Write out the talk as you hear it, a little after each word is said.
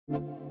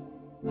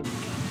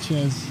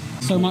Cheers.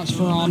 So much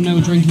for our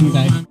no drinking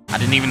day. I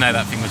didn't even know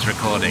that thing was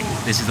recording.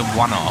 This is a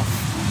one-off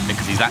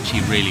because he's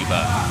actually really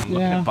burnt. I'm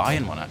looking at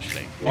buying one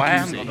actually. Well, I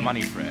haven't got the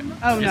money for it.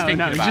 Oh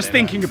no, just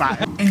thinking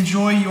about it.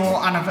 Enjoy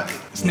your anniversary.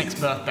 It's Nick's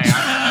birthday.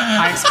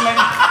 I explained.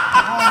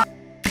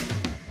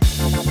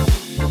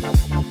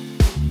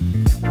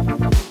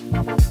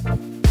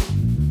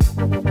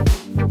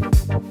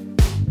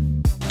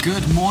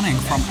 Good morning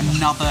from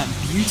another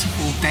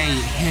beautiful day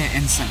here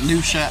in St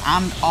Lucia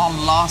and our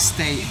last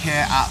day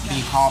here at the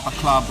Harbour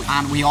Club,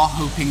 and we are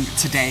hoping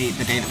today,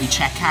 the day that we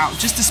check out,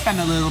 just to spend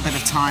a little bit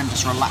of time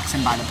just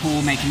relaxing by the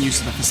pool, making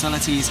use of the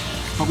facilities.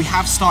 But we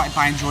have started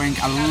by enjoying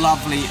a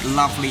lovely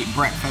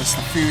breakfast.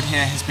 The food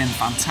here has been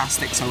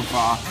fantastic so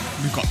far.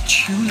 We've got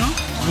tuna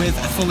with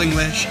a full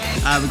English,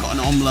 we've got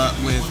an omelette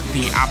with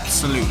the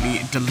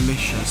absolutely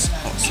delicious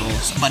hot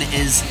sauce. But it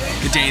is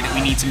the day that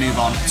we need to move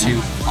on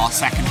to our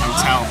second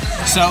hotel.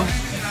 So,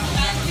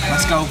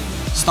 let's go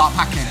start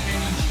packing.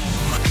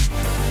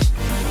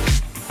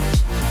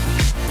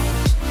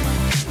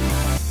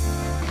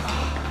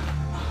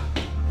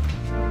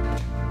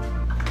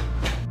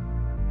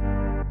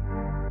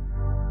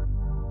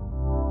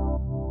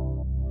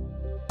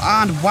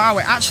 And wow,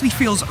 it actually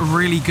feels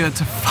really good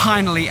to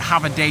finally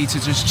have a day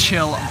to just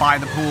chill by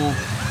the pool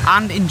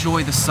and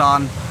enjoy the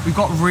sun. We've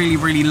got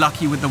really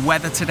lucky with the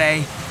weather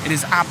today. It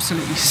is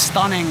absolutely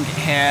stunning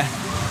here.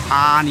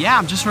 And yeah,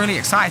 I'm just really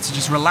excited to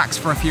just relax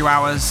for a few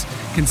hours,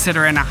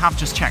 considering I have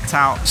just checked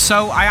out.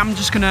 So I am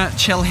just gonna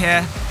chill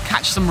here,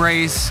 catch some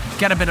rays,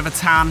 get a bit of a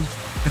tan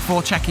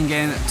before checking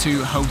in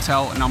to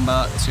hotel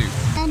number 2.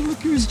 And look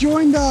who's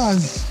joined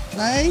us,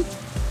 hey?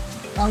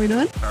 How are we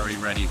doing? Very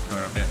ready for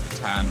a bit of a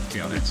tan, to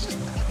be honest.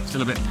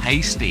 Still a bit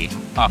pasty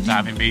after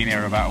having been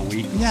here about a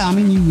week. Yeah, I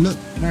mean, you look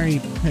very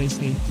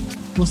pasty.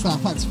 What's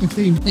that? That's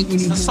 15. I think we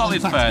need it's a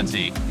solid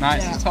 30.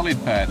 Nice, yeah. Solid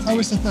 30. Oh,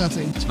 it's a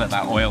 30. Just let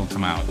that oil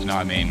come out, do you know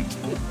what I mean?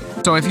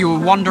 So if you were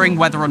wondering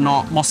whether or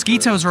not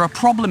mosquitoes are a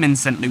problem in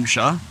St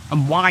Lucia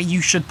and why you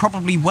should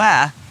probably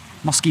wear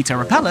mosquito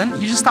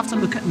repellent, you just have to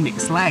look at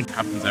Nick's leg.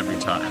 Happens every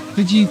time.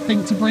 Did you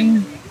think to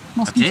bring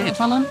mosquito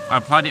repellent? I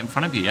applied it in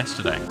front of you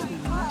yesterday.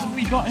 What have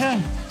we got here?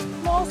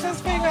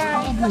 Monster's finger!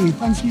 Lovely,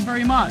 thank you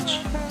very much.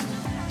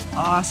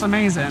 Oh, that's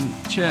amazing.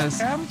 Cheers.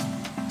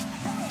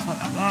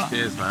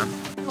 Cheers, man.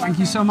 Thank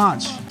you so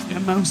much.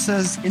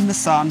 Mimosas in the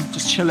sun,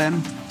 just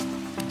chilling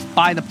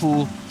by the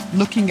pool,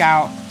 looking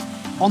out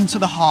onto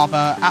the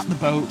harbour, at the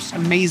boats,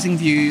 amazing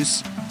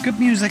views, good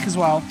music as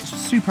well,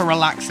 super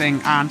relaxing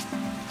and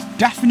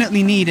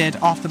definitely needed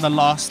after the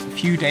last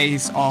few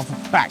days of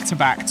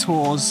back-to-back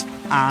tours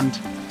and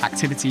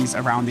activities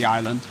around the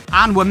island.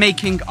 And we're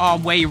making our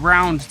way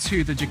round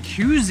to the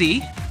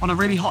jacuzzi on a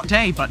really hot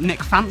day, but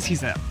Nick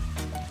fancies it.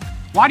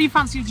 Why do you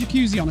fancy a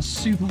jacuzzi on a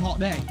super hot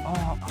day?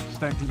 Oh, I just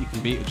don't think you can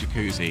beat a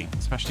jacuzzi,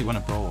 especially when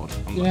abroad.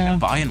 I'm looking at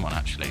buying one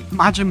actually.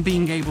 Imagine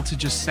being able to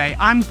just say,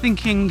 I'm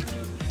thinking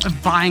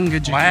of buying a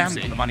jacuzzi. Well, I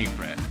haven't got the money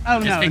for it. Oh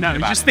no,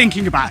 just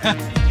thinking about it.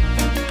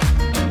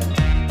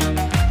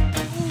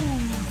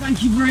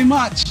 Thank you very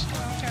much.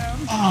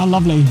 Oh,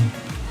 lovely.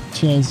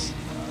 Cheers.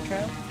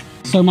 Okay.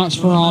 So much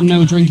for our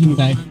no drinking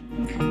day.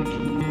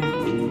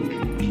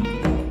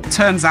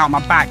 Turns out my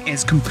back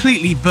is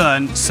completely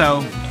burnt,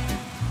 so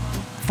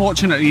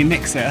fortunately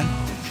Nick's here.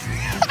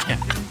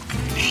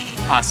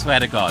 I swear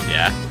to God,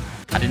 yeah.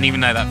 I didn't even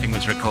know that thing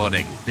was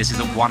recording. This is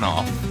a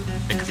one-off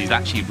because he's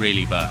actually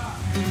really burnt.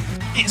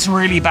 It's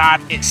really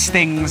bad, it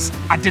stings.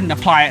 I didn't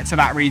apply it to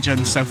that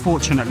region, so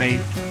fortunately,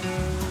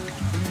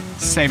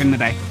 saving the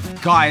day.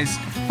 Guys,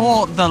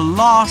 for the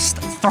last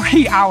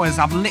 3 hours,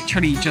 I've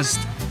literally just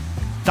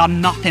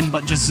done nothing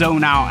but just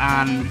zone out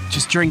and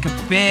just drink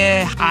a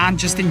beer and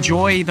just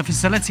enjoy the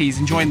facilities,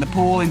 enjoying the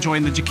pool,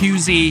 enjoying the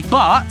jacuzzi.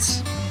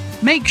 But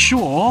make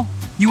sure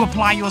you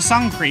apply your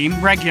sun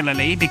cream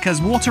regularly because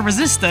water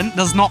resistant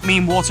does not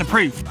mean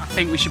waterproof. I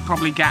think we should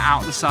probably get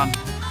out the sun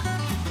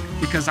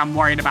because I'm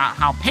worried about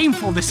how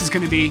painful this is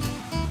going to be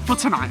for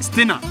tonight's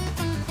dinner.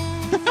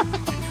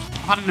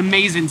 I've had an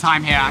amazing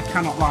time here, I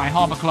cannot lie.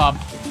 Harbour Club,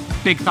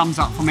 big thumbs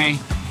up for me.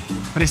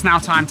 But it's now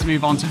time to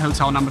move on to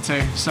hotel number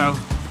 2. So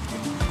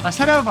let's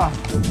head over.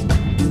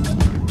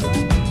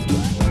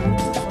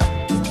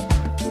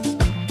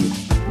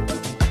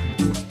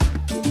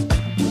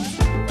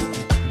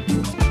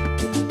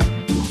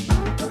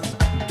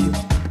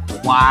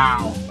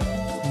 Wow.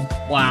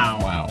 Wow.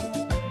 Wow.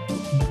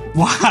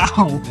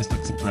 Wow. This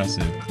looks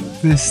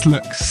impressive. This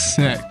looks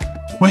sick.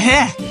 We're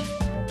here.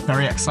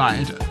 Very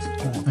excited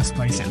for this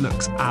place. It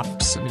looks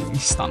absolutely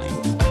stunning.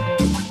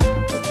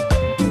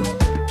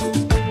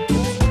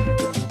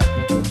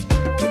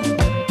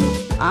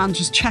 And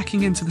just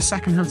checking into the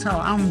second hotel,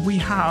 and we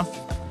have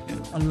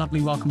a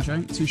lovely welcome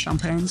drink, 2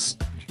 champagnes.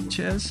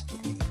 Cheers.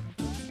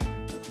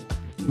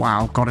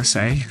 Wow, gotta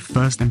say,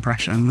 first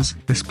impressions,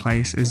 this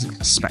place is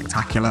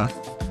spectacular.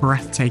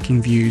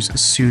 breathtaking views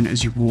as soon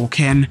as you walk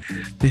in.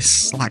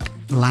 This like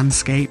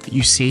landscape that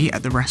you see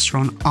at the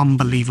restaurant,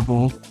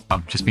 unbelievable.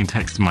 I've just been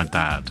texting my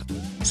dad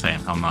saying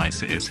how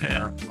nice it is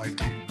here.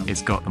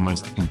 It's got the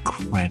most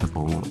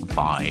incredible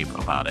vibe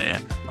about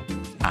it.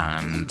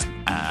 And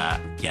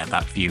yeah,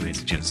 that view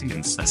is just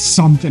insane.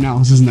 Something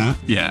else, isn't it?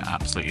 Yeah,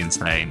 absolutely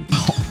insane.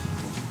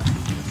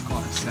 I've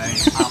got to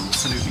say,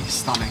 absolutely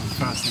stunning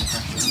first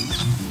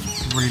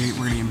impressions. Really,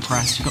 really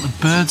impressed. You've got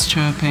the birds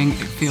chirping.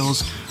 It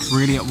feels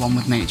really at one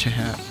with nature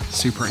here.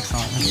 Super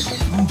exciting.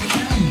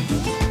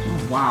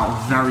 Oh,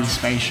 wow, very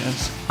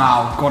spacious.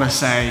 Wow, gotta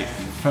say,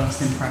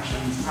 first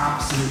impressions,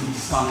 absolutely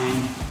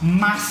stunning.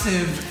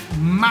 Massive,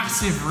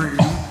 massive room.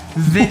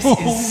 This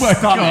is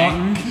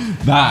stunning.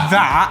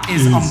 That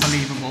is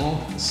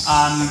unbelievable.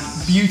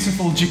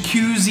 Beautiful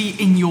jacuzzi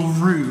in your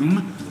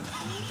room.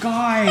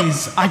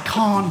 Guys, I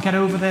can't get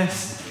over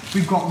this.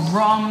 We've got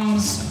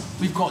rums,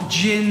 we've got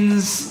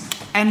gins,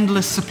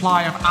 endless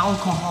supply of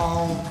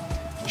alcohol,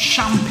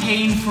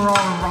 champagne for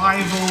our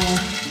arrival.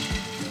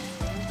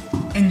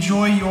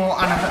 Enjoy your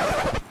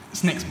anniversary.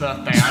 It's Nick's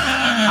birthday.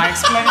 I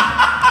explained.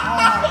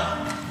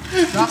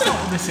 Oh, that's not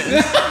what this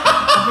is.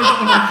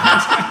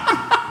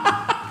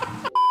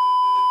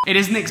 It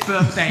is Nick's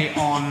birthday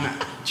on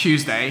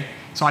Tuesday,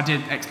 so I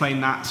did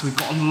explain that. So we've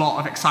got a lot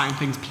of exciting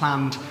things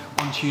planned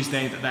on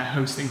Tuesday that they're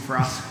hosting for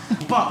us.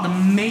 But the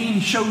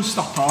main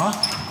showstopper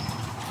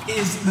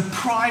is the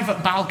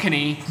private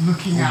balcony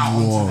looking out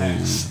onto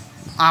this.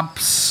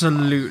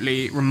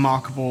 Absolutely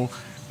remarkable,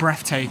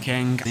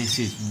 breathtaking. This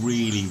is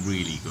really,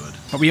 really good.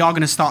 But we are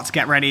going to start to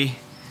get ready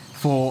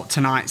for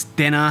tonight's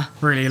dinner.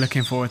 Really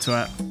looking forward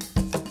to it.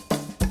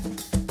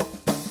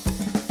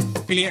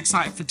 Really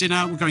excited for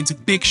dinner. We're going to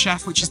Big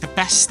Chef, which is the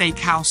best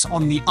steakhouse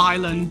on the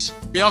island.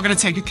 We are going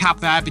to take a cab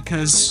there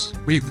because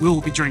we will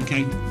be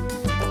drinking.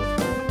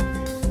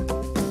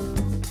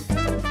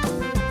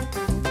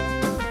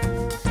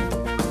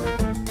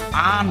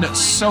 And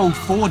so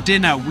for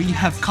dinner, we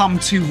have come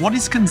to what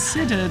is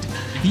considered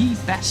the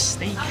best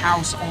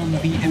steakhouse on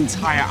the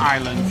entire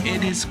island.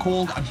 It is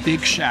called a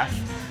Big Chef.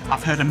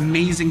 I've heard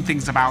amazing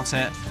things about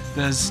it.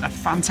 There's a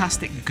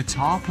fantastic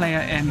guitar player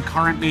in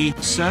currently.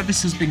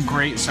 Service has been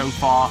great so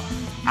far.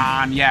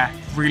 And yeah,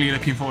 really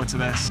looking forward to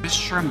this. This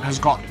shrimp has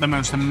got the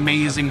most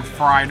amazing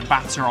fried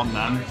batter on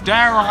them.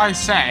 Dare I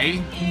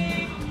say,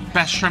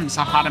 best shrimps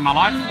I've had in my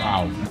life.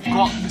 Wow.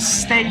 Got the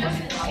steak,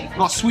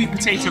 got sweet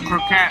potato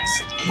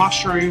croquettes,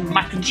 mushroom,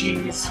 mac and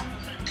cheese,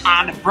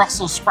 and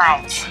Brussels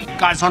sprouts.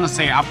 Guys,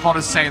 honestly, I've got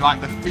to say,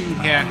 like, the food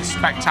here is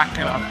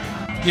spectacular.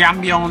 The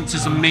ambience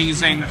is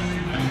amazing.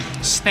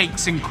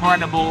 Steak's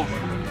incredible.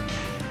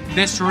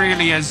 This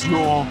really is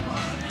your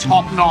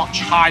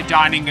top-notch high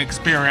dining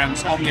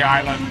experience on the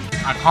island.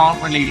 I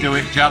can't really do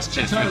it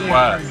justice with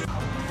words.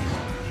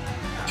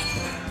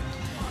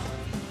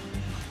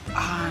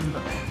 And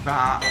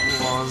that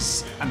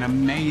was an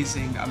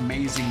amazing,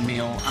 amazing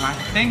meal. And I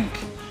think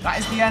that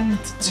is the end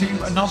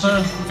to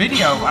another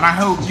video. And I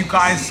hope you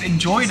guys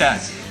enjoyed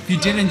it. If you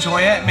did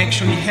enjoy it, make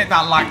sure you hit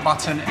that like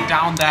button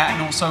down there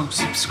and also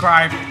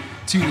subscribe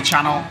to the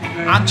channel.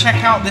 And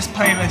check out this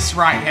playlist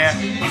right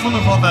here, full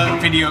of other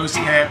videos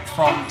here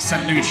from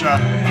St Lucia.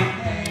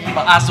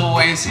 But as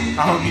always,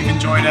 I hope you've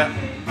enjoyed it,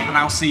 and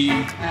I'll see you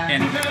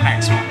in the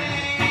next one.